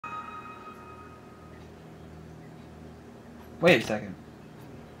Wait a second.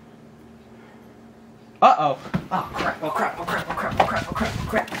 Uh-oh. Oh, crap. Oh, crap. Oh, crap. Oh, crap. Oh, crap. Oh, crap.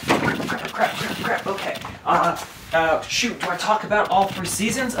 Oh, crap. Crap. Okay. Shoot. Do I talk about all 3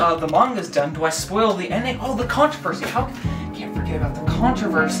 seasons? The manga's done. Do I spoil the ending? Oh, the controversy. Can't forget about the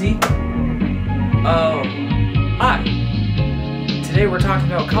controversy. Hi. Today we're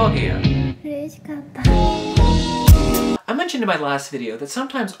talking about Kaguya. I mentioned in my last video that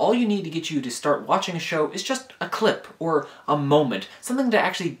sometimes all you need to get you to start watching a show is just a clip or a moment, something to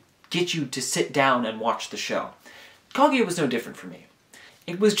actually get you to sit down and watch the show. Kaguya was no different for me.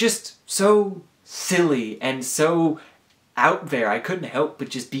 It was just so silly and so out there, I couldn't help but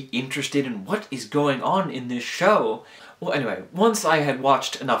just be interested in what is going on in this show. Well, anyway, once I had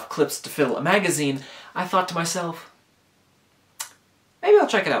watched enough clips to fill a magazine, I thought to myself, maybe I'll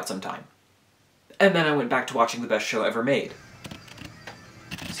check it out sometime. And then I went back to watching the best show ever made.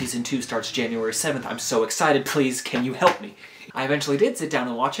 Season 2 starts January 7th. I'm so excited. Please, can you help me? I eventually did sit down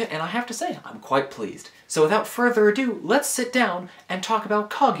and watch it, and I have to say, I'm quite pleased. So without further ado, let's sit down and talk about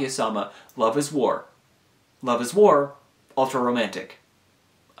Kaguya-sama, Love is War. Love is War, ultra romantic.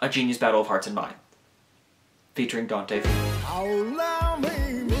 A genius battle of hearts and minds. Featuring Dante.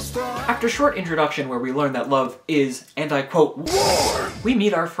 After a short introduction where we learn that love is, and I quote, war, we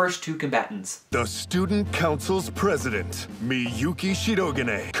meet our first 2 combatants. The Student Council's president, Miyuki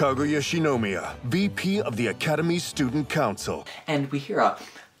Shirogane, Kaguya Shinomiya, VP of the Academy's Student Council. And we hear a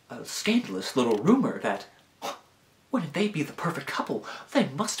scandalous little rumor that, wouldn't they be the perfect couple? They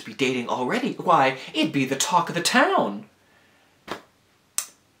must be dating already. Why, it'd be the talk of the town.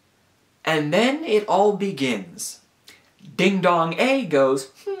 And then it all begins. Ding Dong A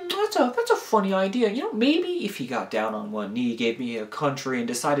goes, that's a funny idea. You know, maybe if he got down on one knee, gave me a country, and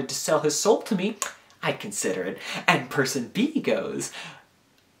decided to sell his soul to me, I'd consider it. And person B goes,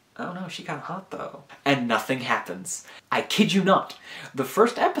 oh no, she got hot though. And nothing happens. I kid you not. The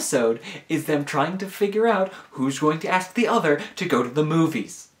first episode is them trying to figure out who's going to ask the other to go to the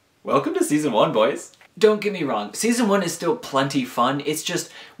movies. Welcome to Season 1, boys. Don't get me wrong, Season 1 is still plenty fun, it's just,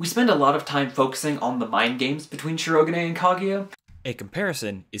 we spend a lot of time focusing on the mind games between Shirogane and Kaguya. A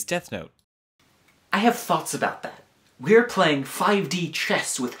comparison is Death Note. I have thoughts about that. We're playing 5D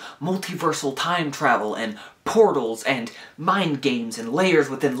chess with multiversal time travel and portals and mind games and layers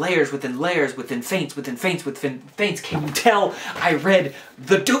within layers within layers within feints within feints within feints. Can you tell I read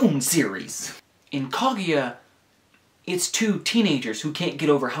the Doom series? In Kaguya, it's 2 teenagers who can't get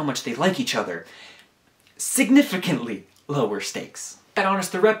over how much they like each other. Significantly lower stakes. And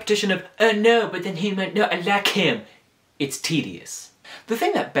honest, the repetition of, no, but then he meant, no, I like him. It's tedious. The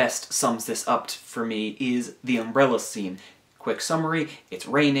thing that best sums this up for me is the umbrella scene. Quick summary, it's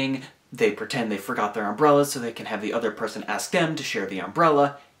raining, they pretend they forgot their umbrellas so they can have the other person ask them to share the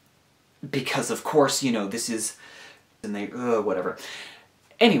umbrella. Because of course, you know, this is... and they... whatever.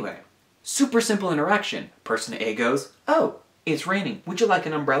 Anyway, super simple interaction. Person A goes, oh, it's raining. Would you like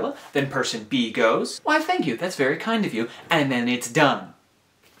an umbrella? Then person B goes, why thank you, that's very kind of you. And then it's done.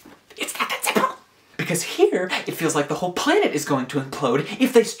 It's not that simple! Because here, it feels like the whole planet is going to implode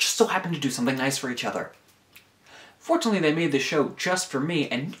if they just so happen to do something nice for each other. Fortunately, they made the show just for me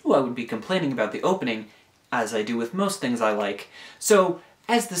and knew I would be complaining about the opening, as I do with most things I like. So,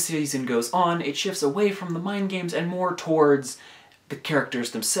 as the season goes on, it shifts away from the mind games and more towards the characters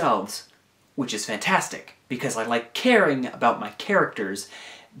themselves, which is fantastic, because I like caring about my characters,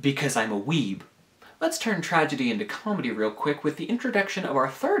 because I'm a weeb. Let's turn tragedy into comedy real quick with the introduction of our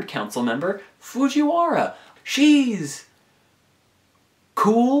 3rd council member, Fujiwara. She's...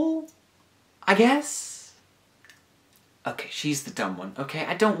 cool? I guess? Okay, she's the dumb one, okay?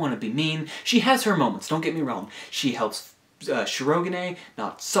 I don't want to be mean. She has her moments, don't get me wrong. She helps Shirogane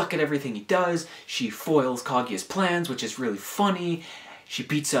not suck at everything he does. She foils Kaguya's plans, which is really funny. She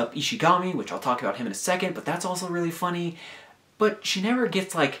beats up Ishigami, which I'll talk about him in a second, but that's also really funny. But she never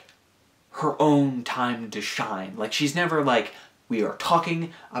gets, like, her own time to shine. Like, she's never like, we are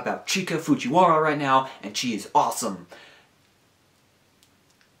talking about Chika Fujiwara right now, and she is awesome.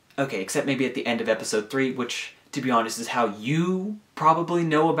 Okay, except maybe at the end of episode 3, which, to be honest, is how you probably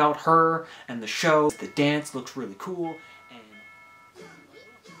know about her and the show. The dance looks really cool, and...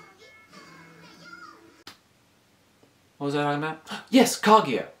 what was I talking about? Yes,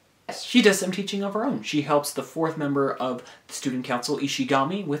 Kaguya! Yes, she does some teaching of her own. She helps the 4th member of the student council,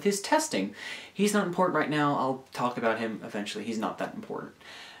 Ishigami, with his testing. He's not important right now. I'll talk about him eventually. He's not that important.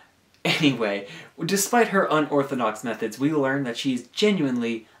 Anyway, despite her unorthodox methods, we learn that she's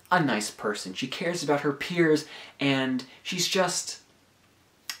genuinely a nice person. She cares about her peers, and she's just...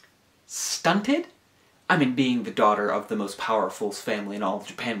 stunted? I mean, being the daughter of the most powerful family in all of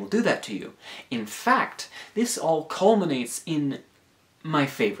Japan will do that to you. In fact, this all culminates in my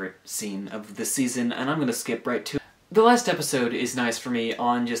favorite scene of the season, and I'm gonna skip right to it. The last episode is nice for me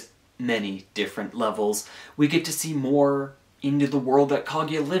on just many different levels. We get to see more into the world that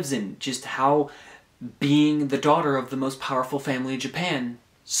Kaguya lives in, just how being the daughter of the most powerful family in Japan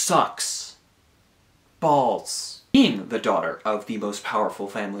sucks. Balls. Being the daughter of the most powerful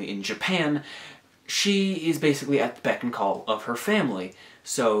family in Japan, she is basically at the beck and call of her family.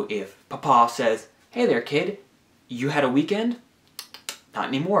 So if Papa says, "Hey there, kid, you had a weekend?" Not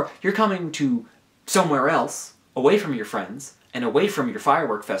anymore. You're coming to somewhere else, away from your friends, and away from your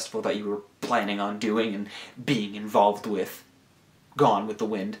firework festival that you were planning on doing and being involved with. Gone with the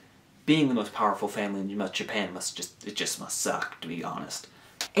wind. Being the most powerful family in Japan must suck, to be honest.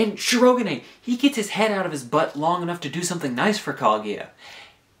 And Shirogane, he gets his head out of his butt long enough to do something nice for Kaguya.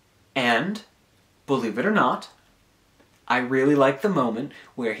 And, believe it or not, I really like the moment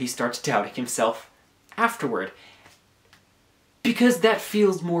where he starts doubting himself afterward. Because that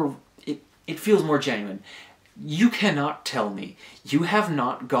feels more, it feels more genuine. You cannot tell me you have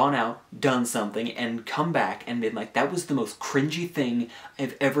not gone out, done something, and come back and been like, that was the most cringy thing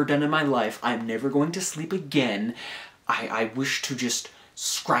I've ever done in my life. I'm never going to sleep again. I wish to just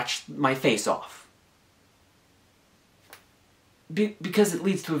scratch my face off. Because it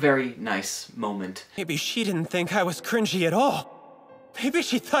leads to a very nice moment. Maybe she didn't think I was cringy at all. Maybe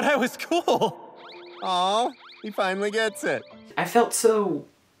she thought I was cool. Aw, he finally gets it. I felt so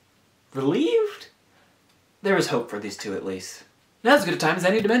relieved. There was hope for these two, at least. Now as good a time as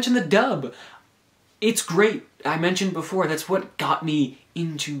any to mention the dub. It's great. I mentioned before, that's what got me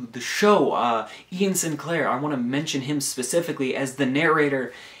into the show. Ian Sinclair, I want to mention him specifically as the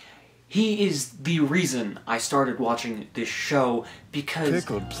narrator. He is the reason I started watching this show, because...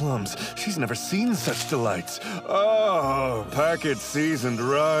 Pickled plums. She's never seen such delights. Oh, packet seasoned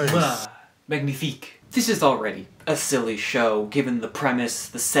rice. Magnifique. This is already a silly show, given the premise,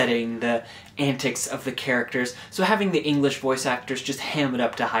 the setting, the antics of the characters, so having the English voice actors just ham it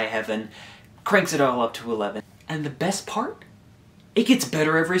up to high heaven cranks it all up to 11. And the best part? It gets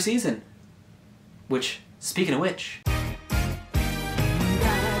better every season. Which, speaking of which...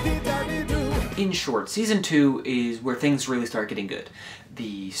 In short, Season 2 is where things really start getting good.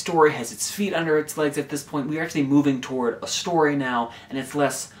 The story has its feet under its legs at this point. We're actually moving toward a story now, and it's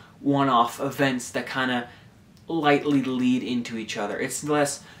less one-off events that kind of lightly lead into each other. It's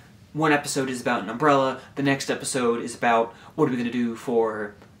less one episode is about an umbrella, the next episode is about what are we going to do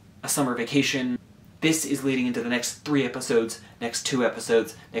for a summer vacation. This is leading into the next 3 episodes, next 2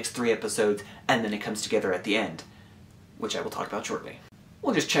 episodes, next 3 episodes, and then it comes together at the end, which I will talk about shortly.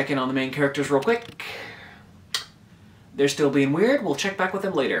 We'll just check in on the main characters real quick. They're still being weird, we'll check back with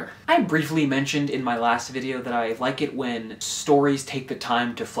them later. I briefly mentioned in my last video that I like it when stories take the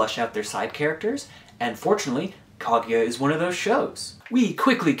time to flesh out their side characters, and fortunately, Kaguya is one of those shows. We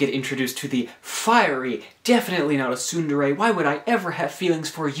quickly get introduced to the fiery, definitely not a tsundere, why would I ever have feelings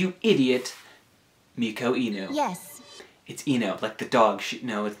for you idiot, Miko Inu. Yes. It's Inu, like the dog.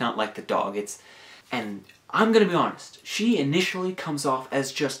 No, it's not like the dog, and I'm gonna be honest, she initially comes off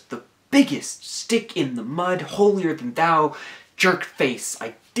as just the biggest stick in the mud, holier than thou, jerk face.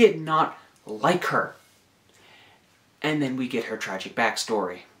 I did not like her. And then we get her tragic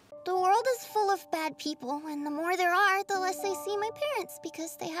backstory. The world is full of bad people, and the more there are, the less I see my parents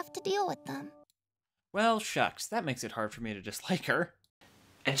because they have to deal with them. Well, shucks, that makes it hard for me to dislike her.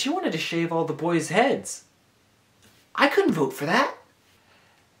 And she wanted to shave all the boys' heads. I couldn't vote for that.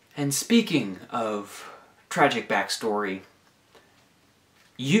 And speaking of tragic backstory,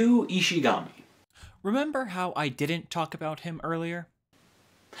 Yu Ishigami. Remember how I didn't talk about him earlier?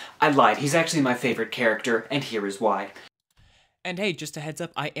 I lied, he's actually my favorite character, and here is why. And hey, just a heads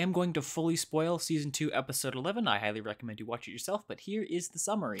up, I am going to fully spoil Season 2, Episode 11. I highly recommend you watch it yourself, but here is the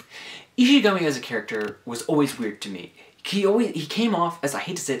summary. Ishigami as a character was always weird to me. He came off as, I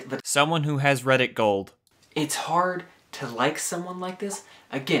hate to say it, but Someone who has Reddit gold. it's hard to like someone like this.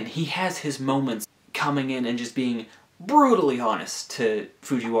 Again, he has his moments coming in and just being brutally honest to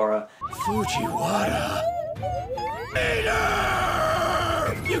Fujiwara. Fujiwara?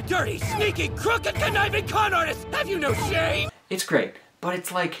 Hater! You dirty, sneaky, crooked, conniving con artist! Have you no shame? It's great, but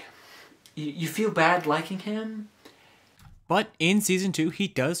it's like, you feel bad liking him? But in Season 2, he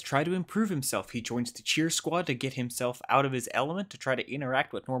does try to improve himself. He joins the cheer squad to get himself out of his element, to try to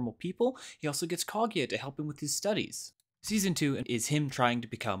interact with normal people. He also gets Kaguya to help him with his studies. Season 2 is him trying to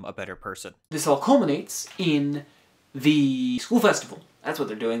become a better person. This all culminates in the school festival. That's what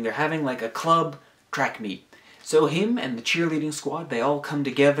they're doing. They're having like a club track meet. So him and the cheerleading squad, they all come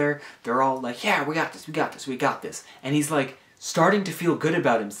together. They're all like, yeah, we got this, we got this, we got this. And he's like starting to feel good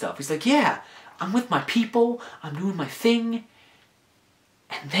about himself. He's like, yeah, I'm with my people, I'm doing my thing.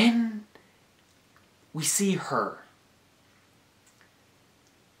 And then we see her.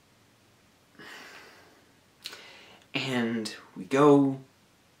 And we go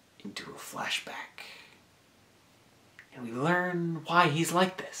into a flashback. And we learn why he's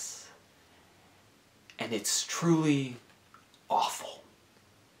like this. And it's truly awful.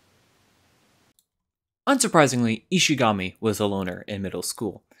 Unsurprisingly, Ishigami was a loner in middle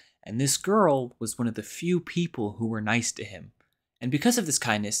school, and this girl was one of the few people who were nice to him. And because of this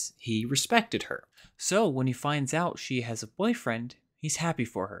kindness, he respected her. So when he finds out she has a boyfriend, he's happy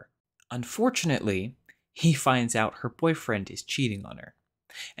for her. Unfortunately, he finds out her boyfriend is cheating on her.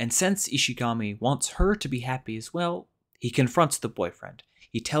 And since Ishigami wants her to be happy as well, he confronts the boyfriend.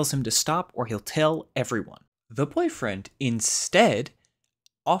 He tells him to stop or he'll tell everyone. The boyfriend instead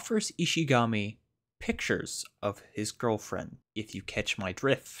offers Ishigami pictures of his girlfriend, if you catch my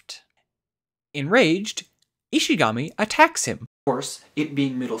drift. Enraged, Ishigami attacks him. Of course, it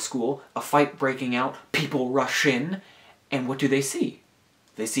being middle school, a fight breaking out, people rush in, and what do they see?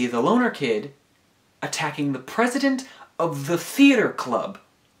 They see the loner kid attacking the president of the theater club.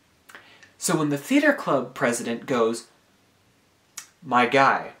 So when the theater club president goes, "My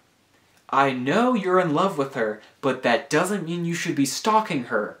guy, I know you're in love with her, but that doesn't mean you should be stalking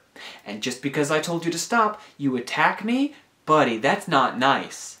her. And just because I told you to stop, you attack me? Buddy, that's not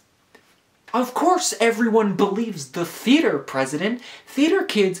nice." Of course everyone believes the theater president. Theater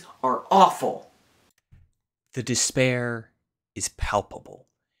kids are awful. The despair is palpable.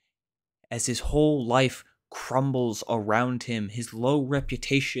 As his whole life crumbles around him, his low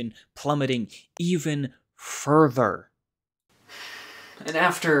reputation plummeting even further. And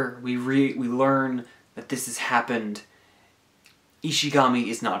after we learn that this has happened, Ishigami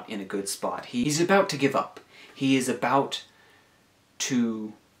is not in a good spot. He's about to give up. He is about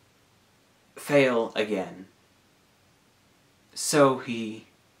to fail again. So he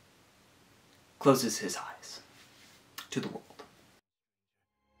closes his eyes to the world.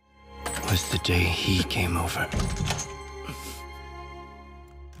 Was the day he came over.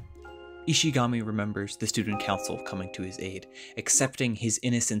 Ishigami remembers the student council coming to his aid, accepting his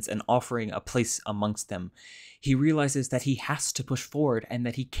innocence and offering a place amongst them. He realizes that he has to push forward and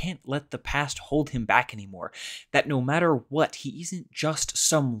that he can't let the past hold him back anymore. That no matter what, he isn't just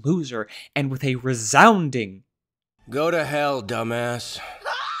some loser, and with a resounding Go to hell, dumbass.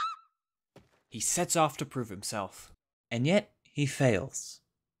 he sets off to prove himself. And yet, he fails.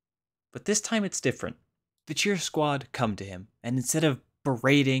 But this time it's different. The cheer squad come to him, and instead of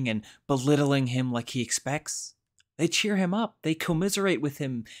berating and belittling him like he expects, they cheer him up, they commiserate with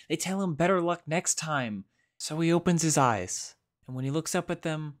him, they tell him better luck next time. So he opens his eyes, and when he looks up at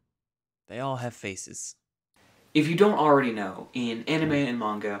them, they all have faces. If you don't already know, in anime and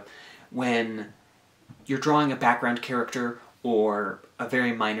manga, when you're drawing a background character or a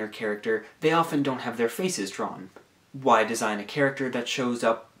very minor character, they often don't have their faces drawn. Why design a character that shows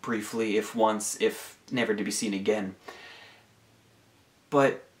up briefly, if once, if never to be seen again?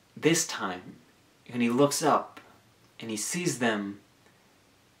 But this time, when he looks up and he sees them,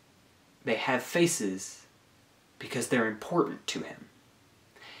 they have faces because they're important to him.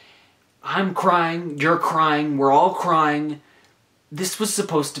 I'm crying, you're crying, we're all crying. This was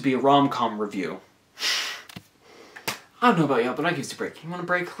supposed to be a rom-com review. I don't know about y'all, but I could use a break. You want a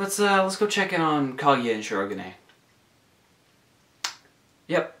break? Let's go check in on Kaguya and Shirogane.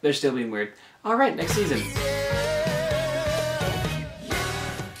 Yep, they're still being weird. Alright, next season.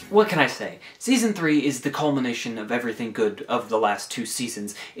 What can I say? Season 3 is the culmination of everything good of the last 2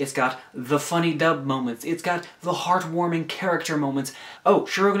 seasons. It's got the funny dub moments. It's got the heartwarming character moments. Oh,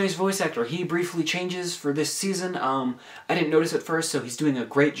 Shirogane's voice actor, he briefly changes for this season. I didn't notice at first, so he's doing a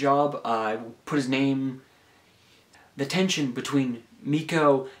great job. I put his name... The tension between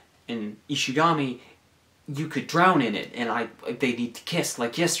Miko and Ishigami, you could drown in it, and they need to kiss,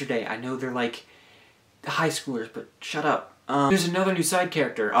 like yesterday. I know they're like high schoolers, but shut up. There's another new side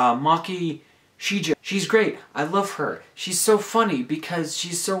character, Maki Shija. She's great. I love her. She's so funny because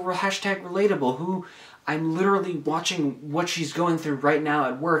she's so #relatable. I'm literally watching what she's going through right now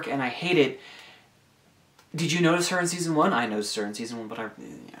at work, and I hate it. Did you notice her in Season 1? I noticed her in Season 1, but yeah,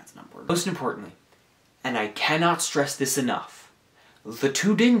 it's not important. Most importantly, and I cannot stress this enough, the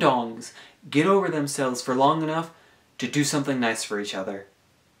 2 ding-dongs get over themselves for long enough to do something nice for each other.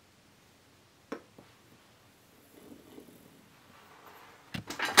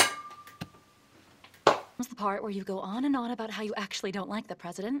 That's the part where you go on and on about how you actually don't like the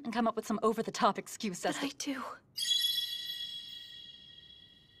president and come up with some over-the-top excuse as I do.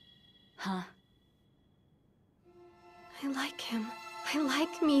 Huh? I like him. I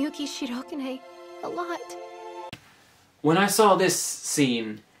like Miyuki Shirogane a lot. When I saw this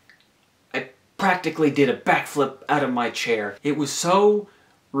scene, I practically did a backflip out of my chair. It was so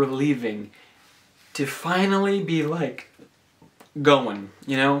relieving to finally be like, going,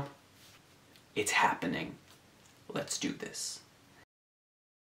 you know? It's happening. Let's do this.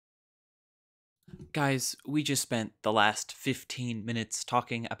 Guys, we just spent the last 15 minutes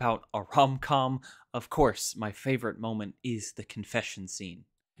talking about a rom-com. Of course, my favorite moment is the confession scene.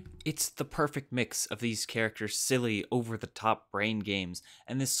 It's the perfect mix of these characters' silly, over-the-top brain games,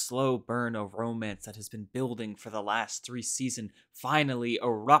 and this slow burn of romance that has been building for the last 3 seasons finally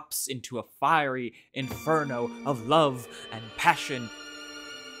erupts into a fiery inferno of love and passion.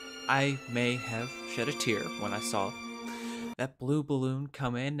 I may have shed a tear when I saw that blue balloon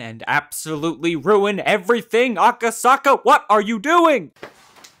come in and absolutely ruin everything! Akasaka, what are you doing?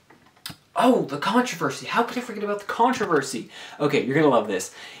 Oh, the controversy. How could I forget about the controversy? Okay, you're gonna love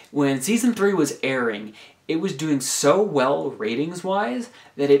this. When Season 3 was airing, it was doing so well ratings-wise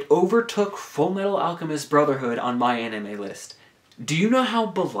that it overtook Fullmetal Alchemist Brotherhood on my anime list. Do you know how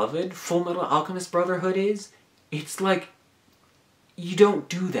beloved Fullmetal Alchemist Brotherhood is? It's like, you don't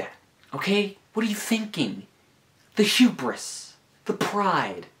do that, okay? What are you thinking? The hubris, the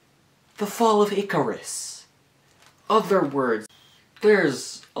pride, the fall of Icarus. Other words,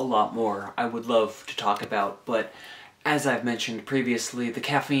 there's a lot more I would love to talk about, but as I've mentioned previously, the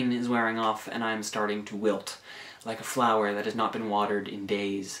caffeine is wearing off and I'm starting to wilt, like a flower that has not been watered in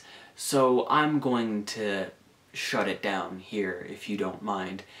days. So I'm going to shut it down here, if you don't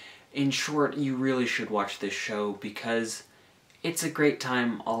mind. In short, you really should watch this show because it's a great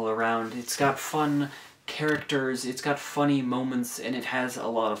time all around. It's got fun characters, it's got funny moments, and it has a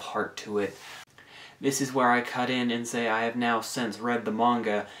lot of heart to it. This is where I cut in and say I have now since read the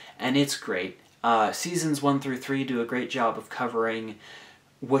manga, and it's great. Seasons 1 through 3 do a great job of covering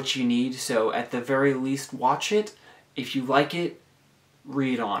what you need, so at the very least watch it. If you like it,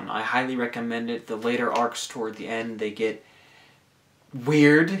 read on. I highly recommend it. The later arcs toward the end, they get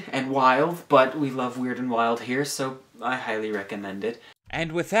weird and wild, but we love weird and wild here, so I highly recommend it.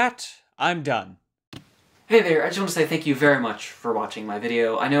 And with that, I'm done. Hey there, I just want to say thank you very much for watching my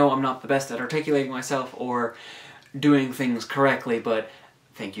video. I know I'm not the best at articulating myself or doing things correctly, but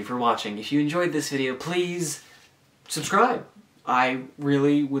thank you for watching. If you enjoyed this video, please subscribe. I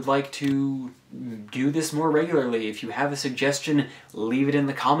really would like to do this more regularly. If you have a suggestion, leave it in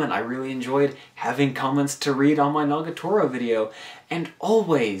the comment. I really enjoyed having comments to read on my Nagatoro video. And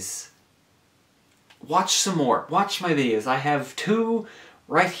always, watch some more. Watch my videos. I have 2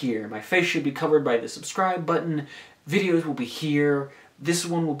 right here. My face should be covered by the subscribe button. Videos will be here. This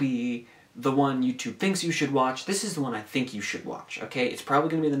one will be the one YouTube thinks you should watch. This is the one I think you should watch, okay? It's probably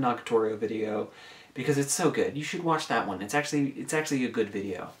going to be the Nagatoro video because it's so good. You should watch that one. It's actually a good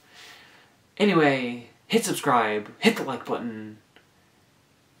video. Anyway, hit subscribe, hit the like button.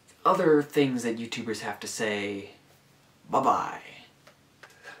 Other things that YouTubers have to say. Bye-bye.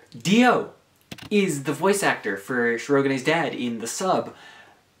 Dio is the voice actor for Shirogane's dad in the sub.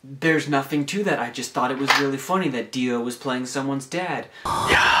 There's nothing to that. I just thought it was really funny that Dio was playing someone's dad.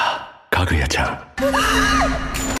 Yeah, Kaguya-chan.